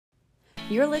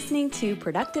You're listening to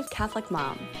Productive Catholic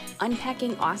Mom,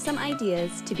 unpacking awesome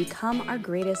ideas to become our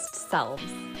greatest selves.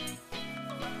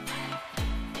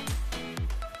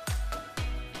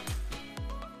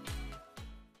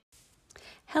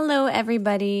 Hello,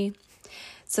 everybody.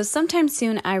 So sometime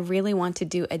soon, I really want to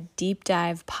do a deep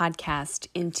dive podcast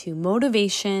into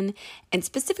motivation and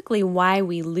specifically why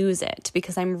we lose it,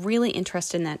 because I'm really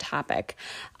interested in that topic.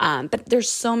 But there's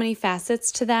so many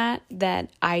facets to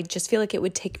that I just feel like it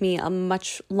would take me a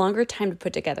much longer time to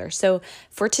put together. So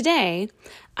for today,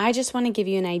 I just want to give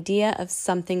you an idea of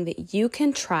something that you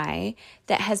can try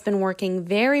that has been working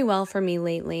very well for me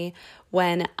lately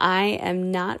when I am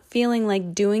not feeling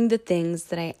like doing the things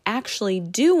that I actually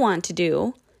do want to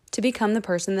do to become the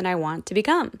person that I want to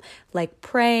become, like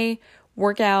pray,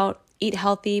 work out, eat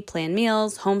healthy, plan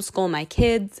meals, homeschool my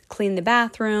kids, clean the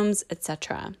bathrooms,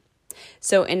 etc.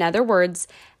 So in other words,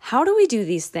 how do we do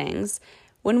these things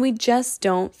when we just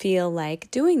don't feel like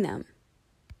doing them?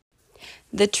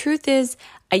 The truth is,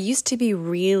 I used to be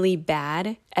really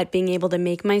bad at being able to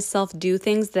make myself do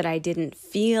things that I didn't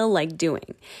feel like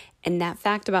doing. And that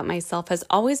fact about myself has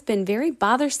always been very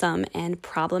bothersome and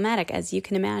problematic, as you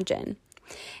can imagine.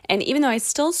 And even though I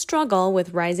still struggle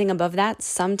with rising above that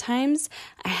sometimes,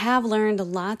 I have learned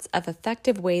lots of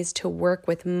effective ways to work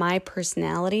with my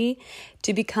personality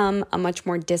to become a much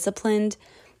more disciplined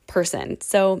person.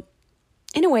 So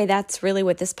in a way, that's really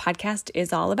what this podcast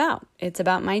is all about. It's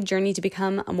about my journey to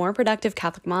become a more productive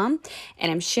Catholic mom,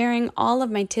 and I'm sharing all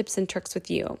of my tips and tricks with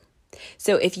you.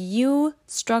 So if you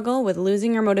struggle with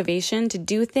losing your motivation to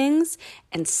do things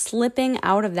and slipping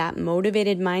out of that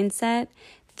motivated mindset,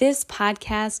 this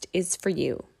podcast is for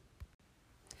you.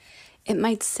 It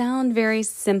might sound very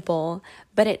simple,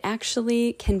 but it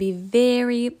actually can be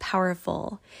very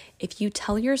powerful if you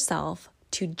tell yourself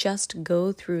to just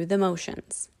go through the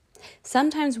motions.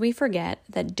 Sometimes we forget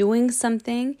that doing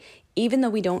something, even though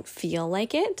we don't feel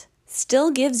like it,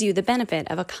 still gives you the benefit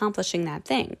of accomplishing that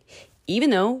thing. Even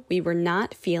though we were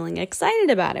not feeling excited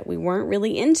about it, we weren't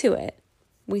really into it,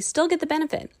 we still get the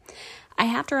benefit. I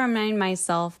have to remind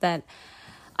myself that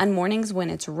on mornings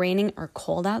when it's raining or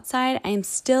cold outside, I am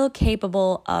still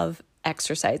capable of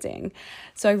exercising.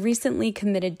 So I recently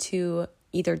committed to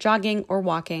either jogging or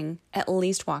walking, at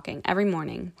least walking every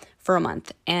morning for a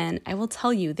month. And I will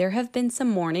tell you, there have been some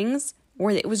mornings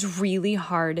where it was really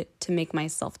hard to make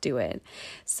myself do it.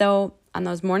 So on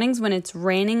those mornings when it's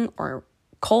raining or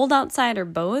cold outside or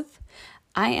both,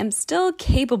 I am still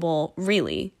capable,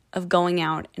 really, of going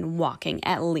out and walking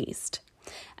at least.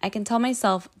 I can tell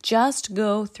myself just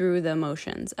go through the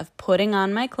motions of putting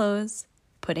on my clothes,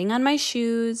 putting on my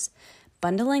shoes,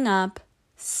 bundling up,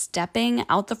 stepping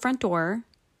out the front door,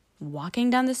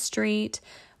 walking down the street.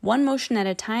 One motion at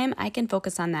a time, I can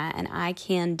focus on that and I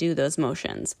can do those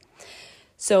motions.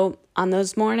 So on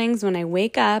those mornings when I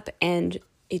wake up and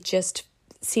it just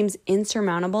seems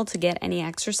insurmountable to get any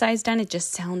exercise done, it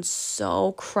just sounds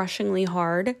so crushingly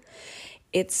hard.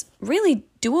 It's really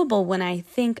doable when I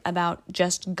think about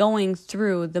just going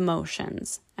through the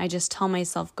motions. I just tell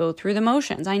myself, go through the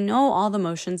motions. I know all the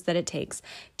motions that it takes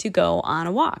to go on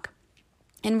a walk.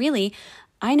 And really,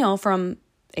 I know from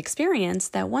experience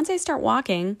that once I start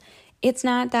walking, it's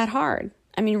not that hard.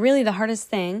 I mean, really the hardest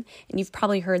thing, and you've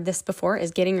probably heard this before,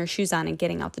 is getting your shoes on and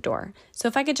getting out the door. So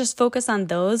if I could just focus on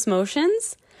those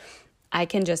motions, I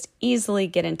can just easily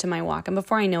get into my walk. And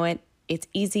before I know it, it's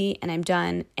easy and I'm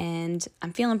done and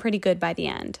I'm feeling pretty good by the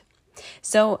end.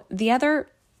 So the other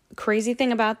crazy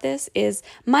thing about this is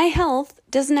my health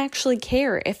doesn't actually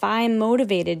care if I'm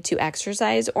motivated to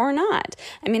exercise or not.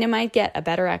 I mean, I might get a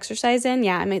better exercise in.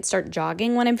 Yeah, I might start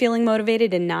jogging when I'm feeling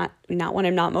motivated and not when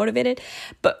I'm not motivated.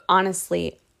 But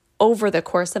honestly, over the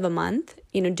course of a month,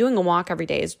 doing a walk every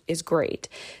day is great.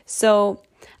 So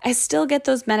I still get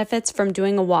those benefits from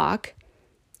doing a walk,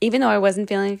 even though I wasn't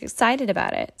feeling excited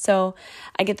about it. So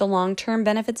I get the long-term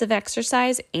benefits of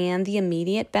exercise and the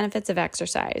immediate benefits of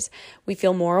exercise. We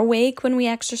feel more awake when we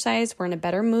exercise. We're in a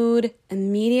better mood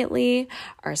immediately.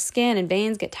 Our skin and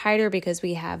veins get tighter because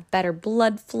we have better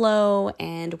blood flow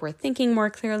and we're thinking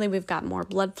more clearly. We've got more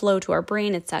blood flow to our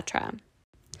brain, etc.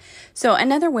 So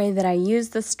another way that I use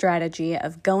the strategy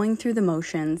of going through the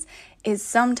motions is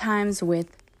sometimes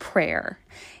with prayer.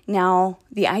 Now,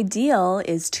 the ideal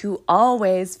is to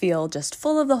always feel just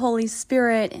full of the Holy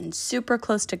Spirit and super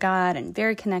close to God and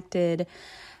very connected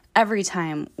every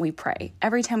time we pray.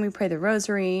 Every time we pray the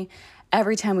rosary,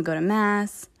 every time we go to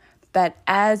Mass. But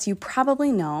as you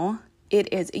probably know,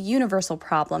 it is a universal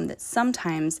problem that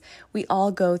sometimes we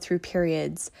all go through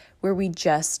periods where we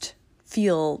just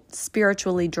feel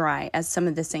spiritually dry, as some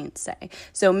of the saints say.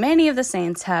 So many of the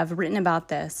saints have written about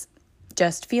this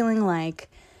just feeling like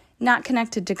not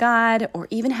connected to God, or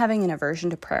even having an aversion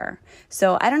to prayer.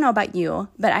 So I don't know about you,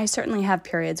 but I certainly have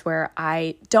periods where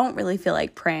I don't really feel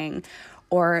like praying,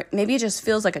 or maybe it just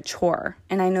feels like a chore.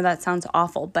 And I know that sounds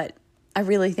awful, but I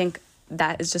really think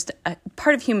that is just a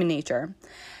part of human nature.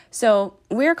 So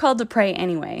we're called to pray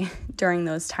anyway during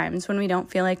those times when we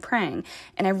don't feel like praying.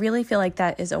 And I really feel like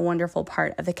that is a wonderful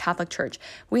part of the Catholic Church.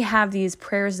 We have these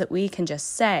prayers that we can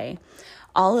just say,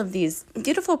 all of these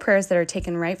beautiful prayers that are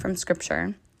taken right from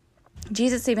Scripture.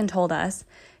 Jesus even told us,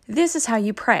 this is how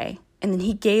you pray. And then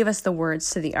he gave us the words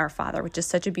to the Our Father, which is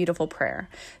such a beautiful prayer.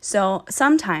 So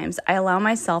sometimes I allow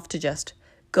myself to just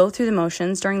go through the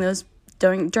motions during those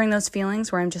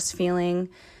feelings where I'm just feeling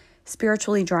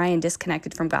spiritually dry and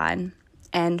disconnected from God.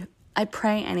 And I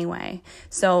pray anyway.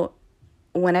 So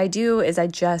what I do is I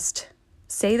just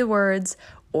say the words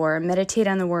or meditate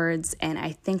on the words, and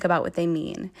I think about what they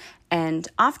mean. And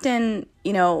often,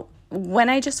 when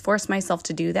I just force myself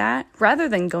to do that, rather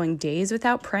than going days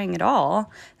without praying at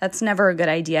all, that's never a good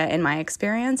idea in my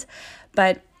experience.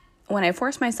 But when I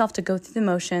force myself to go through the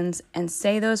motions and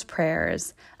say those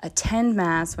prayers, attend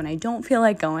Mass when I don't feel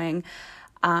like going,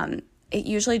 it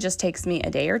usually just takes me a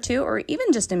day or two, or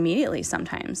even just immediately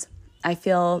sometimes. I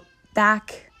feel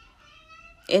back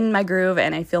in my groove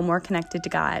and I feel more connected to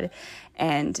God,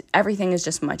 and everything is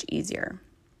just much easier.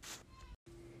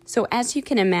 So as you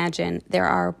can imagine, there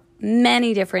are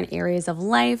many different areas of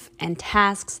life and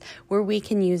tasks where we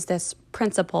can use this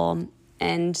principle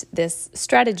and this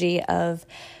strategy of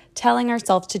telling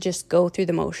ourselves to just go through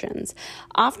the motions.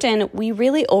 Often we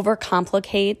really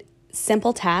overcomplicate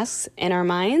simple tasks in our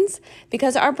minds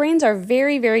because our brains are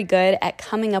very, very good at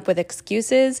coming up with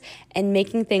excuses and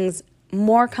making things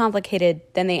more complicated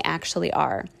than they actually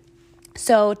are.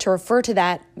 So to refer to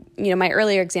that, my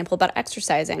earlier example about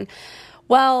exercising,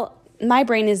 well, my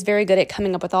brain is very good at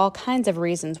coming up with all kinds of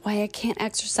reasons why I can't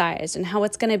exercise, and how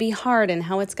it's going to be hard, and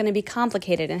how it's going to be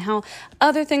complicated, and how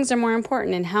other things are more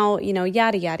important, and how,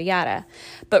 yada, yada, yada.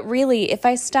 But really, if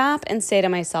I stop and say to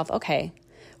myself, okay,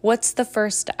 what's the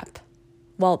first step?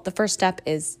 Well, the first step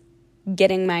is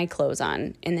getting my clothes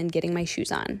on, and then getting my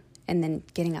shoes on, and then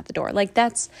getting out the door.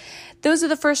 Those are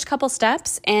the first couple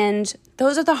steps, and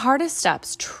those are the hardest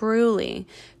steps. Truly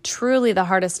the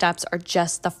hardest steps are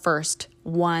just the first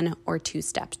 1 or 2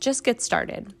 steps. Just get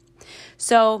started.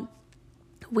 So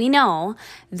we know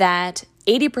that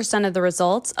 80% of the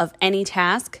results of any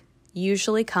task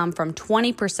usually come from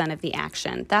 20% of the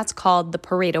action. That's called the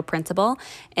Pareto principle,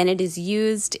 and it is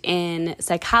used in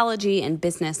psychology and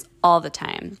business all the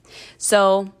time.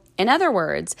 So in other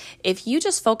words, if you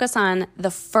just focus on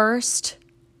the first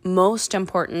most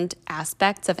important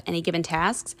aspects of any given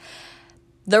task,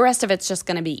 the rest of it's just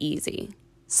going to be easy.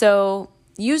 So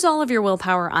use all of your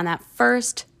willpower on that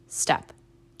first step,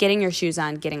 getting your shoes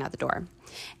on, getting out the door.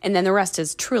 And then the rest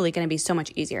is truly going to be so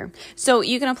much easier. So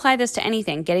you can apply this to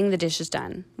anything, getting the dishes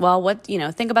done. Well,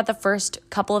 think about the first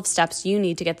couple of steps you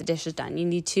need to get the dishes done. You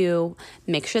need to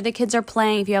make sure the kids are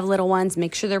playing. If you have little ones,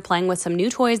 make sure they're playing with some new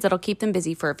toys that'll keep them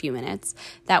busy for a few minutes.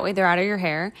 That way they're out of your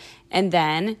hair. And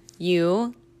then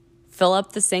you fill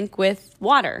up the sink with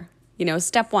water,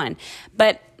 step 1.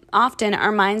 But often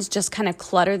our minds just kind of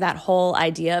clutter that whole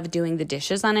idea of doing the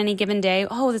dishes on any given day.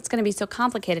 Oh, that's going to be so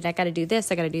complicated. I got to do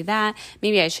this. I got to do that.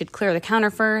 Maybe I should clear the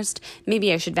counter first.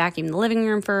 Maybe I should vacuum the living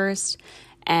room first.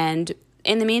 And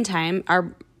in the meantime,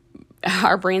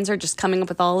 our brains are just coming up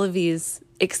with all of these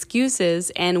excuses,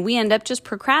 and we end up just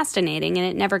procrastinating, and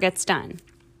it never gets done.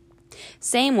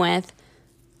 Same with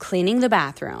cleaning the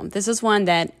bathroom. This is one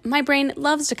that my brain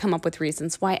loves to come up with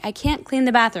reasons why I can't clean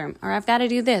the bathroom, or I've got to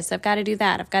do this, I've got to do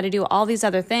that, I've got to do all these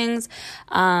other things.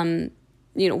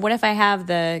 What if I have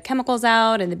the chemicals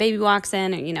out and the baby walks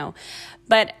in,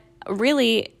 But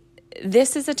really,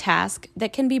 this is a task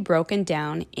that can be broken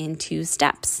down into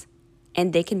steps,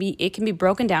 and it can be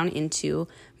broken down into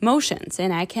motions,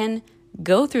 and I can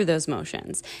go through those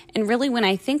motions. And really, when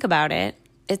I think about it,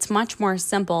 it's much more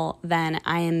simple than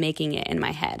I am making it in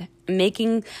my head. I'm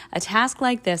making a task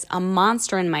like this a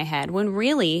monster in my head, when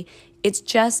really it's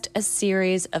just a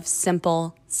series of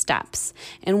simple steps.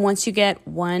 And once you get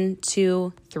 1,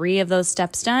 2, 3 of those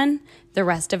steps done, the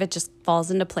rest of it just falls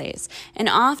into place. And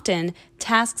often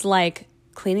tasks like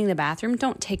cleaning the bathroom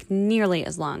don't take nearly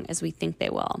as long as we think they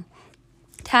will.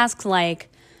 Tasks like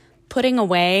putting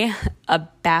away a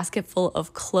basket full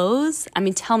of clothes.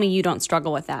 Tell me you don't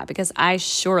struggle with that, because I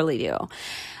surely do.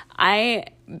 I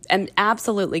am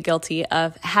absolutely guilty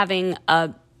of having a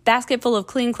basket full of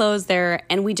clean clothes there,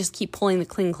 and we just keep pulling the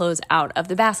clean clothes out of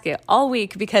the basket all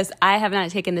week because I have not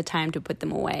taken the time to put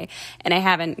them away. And I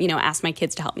haven't, asked my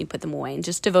kids to help me put them away and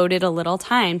just devoted a little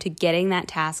time to getting that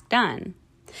task done.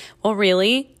 Well,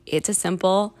 really, it's a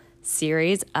simple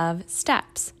series of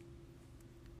steps.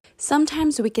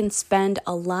 Sometimes we can spend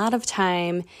a lot of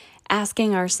time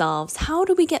asking ourselves, how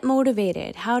do we get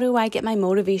motivated? How do I get my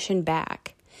motivation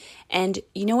back? And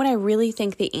you know what I really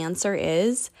think the answer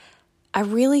is? I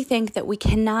really think that we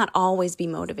cannot always be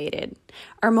motivated.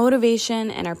 Our motivation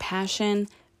and our passion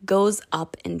goes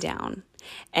up and down.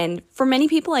 And for many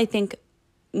people, I think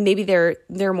maybe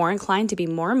they're more inclined to be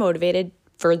more motivated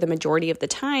for the majority of the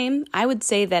time. I would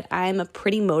say that I'm a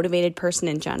pretty motivated person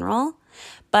in general,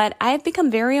 but I've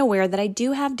become very aware that I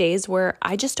do have days where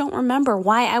I just don't remember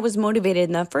why I was motivated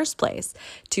in the first place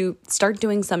to start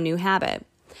doing some new habit.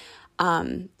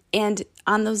 And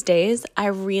on those days, I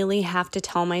really have to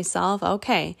tell myself,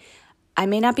 okay, I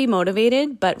may not be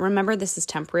motivated, but remember this is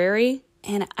temporary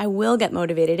and I will get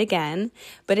motivated again.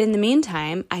 But in the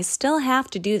meantime, I still have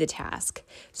to do the task.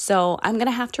 So I'm going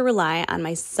to have to rely on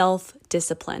my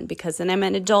self-discipline because then I'm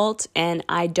an adult and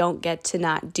I don't get to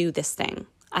not do this thing.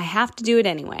 I have to do it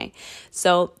anyway.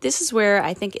 So this is where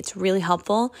I think it's really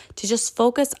helpful to just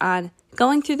focus on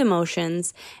going through the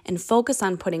motions and focus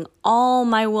on putting all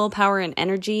my willpower and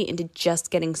energy into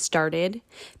just getting started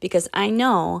because I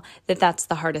know that that's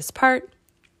the hardest part.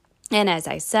 And as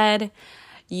I said,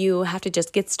 you have to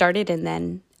just get started and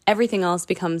then everything else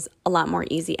becomes a lot more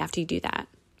easy after you do that.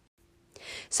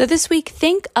 So this week,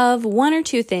 think of one or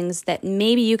two things that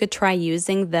maybe you could try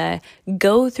using the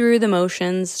go through the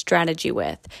motions strategy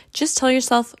with. Just tell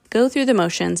yourself, go through the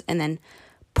motions, and then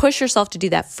push yourself to do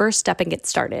that first step and get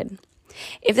started.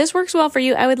 If this works well for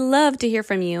you, I would love to hear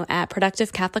from you at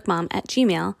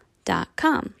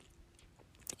productivecatholicmom@gmail.com.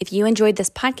 If you enjoyed this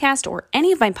podcast or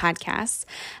any of my podcasts,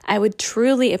 I would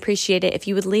truly appreciate it if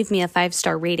you would leave me a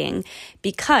 5-star rating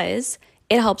because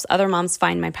it helps other moms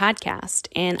find my podcast.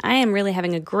 And I am really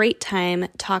having a great time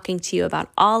talking to you about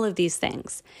all of these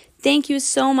things. Thank you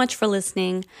so much for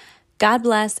listening. God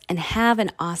bless and have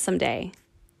an awesome day.